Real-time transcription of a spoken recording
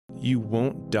you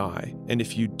won't die. And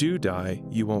if you do die,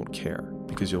 you won't care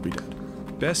because you'll be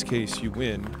dead. Best case, you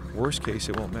win. Worst case,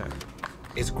 it won't matter.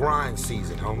 It's grind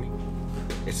season, homie.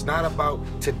 It's not about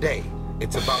today.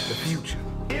 It's about the future.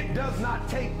 It does not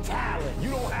take talent. You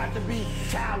don't have to be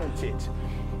talented,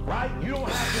 right? You don't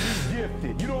have to be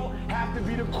gifted. You don't have to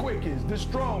be the quickest, the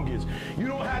strongest. You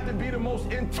don't have to be the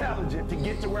most intelligent to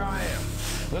get to where I am.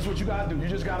 That's what you gotta do. You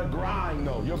just gotta grind,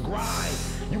 though. Your grind,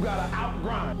 you gotta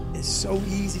out-grind. It's so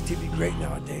easy to be great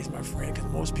nowadays, my friend,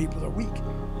 because most people are weak.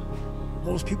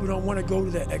 Most people don't want to go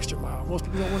to that extra mile. Most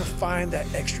people don't want to find that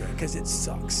extra because it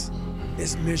sucks.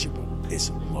 It's miserable. It's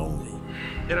lonely.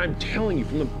 And I'm telling you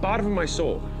from the bottom of my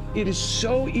soul, it is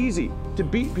so easy to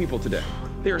beat people today.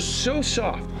 They are so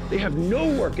soft. They have no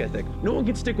work ethic. No one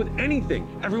can stick with anything.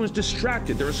 Everyone's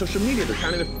distracted. They're on social media. They're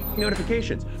counting the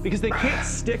notifications because they can't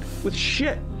stick with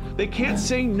shit. They can't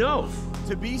say no.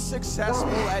 To be successful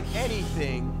at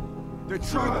anything, the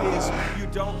truth is you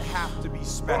don't have to be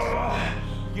special.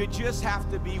 You just have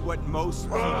to be what most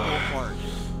people aren't.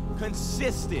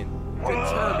 Consistent,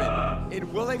 determined,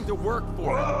 and willing to work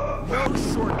for it.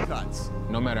 No shortcuts.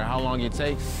 No matter how long it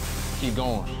takes, keep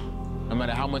going. No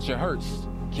matter how much it hurts,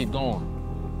 keep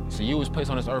going. So you was placed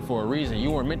on this earth for a reason.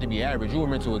 You weren't meant to be average. You were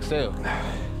meant to excel. You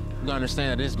gotta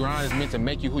understand that this grind is meant to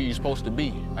make you who you're supposed to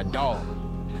be, a dog.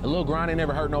 A little grind ain't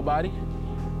never hurt nobody.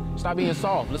 Stop being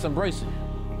soft. Let's embrace it.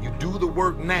 You do the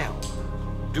work now.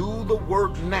 Do the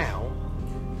work now.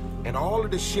 And all of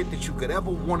the shit that you could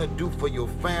ever want to do for your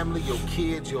family, your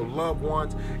kids, your loved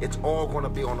ones, it's all going to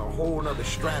be on a whole nother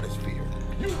stratosphere.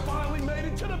 You finally made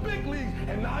it to the big leagues,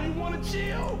 and now you want to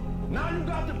chill? Now you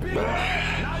got the big leagues,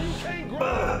 now you can't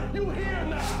grow. You here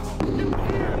now, you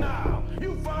here now.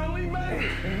 You finally made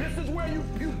it, and this is where you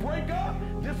break up?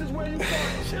 This is where you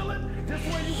start chilling? This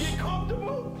is where you get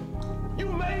comfortable? You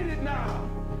made it now.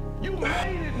 You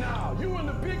made it now. You in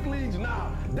the big leagues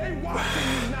now. They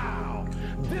watching you now.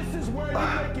 This is where you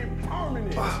make it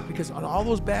permanent. Because on all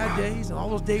those bad days and all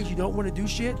those days you don't want to do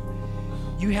shit,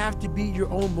 you have to be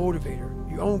your own motivator,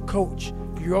 your own coach,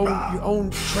 your own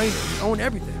trainer, your own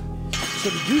everything. So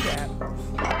to do that,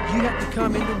 you have to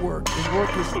come into work and work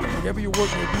as whatever your work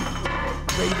may be,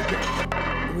 ready to go.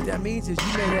 And what that means is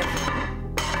you may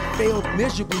have failed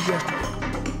miserably yesterday,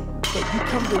 but you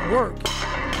come to work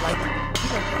like,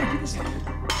 hey, you just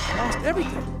lost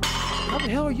everything. How the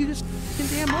hell are you just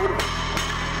damn motivated?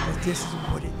 But this is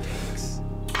what it takes.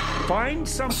 Find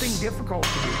something difficult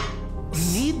to do.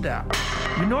 You need that.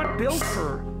 You're not built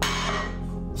for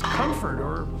comfort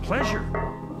or pleasure.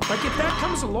 Like if that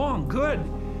comes along, good.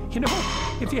 You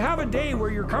know, if you have a day where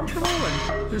you're comfortable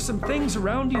and there's some things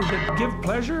around you that give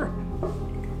pleasure,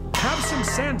 have some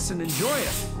sense and enjoy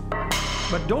it.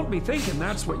 But don't be thinking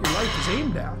that's what your life is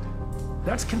aimed at.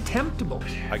 That's contemptible.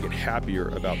 I get happier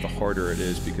about the harder it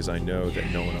is because I know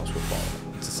that no one else will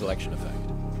follow. It's a selection effect.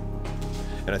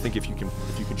 And I think if you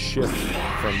can shift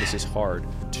from this is hard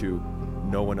to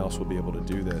no one else will be able to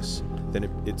do this, then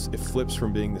it flips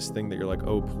from being this thing that you're like,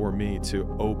 oh, poor me, to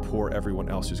oh, poor everyone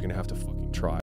else who's gonna have to fucking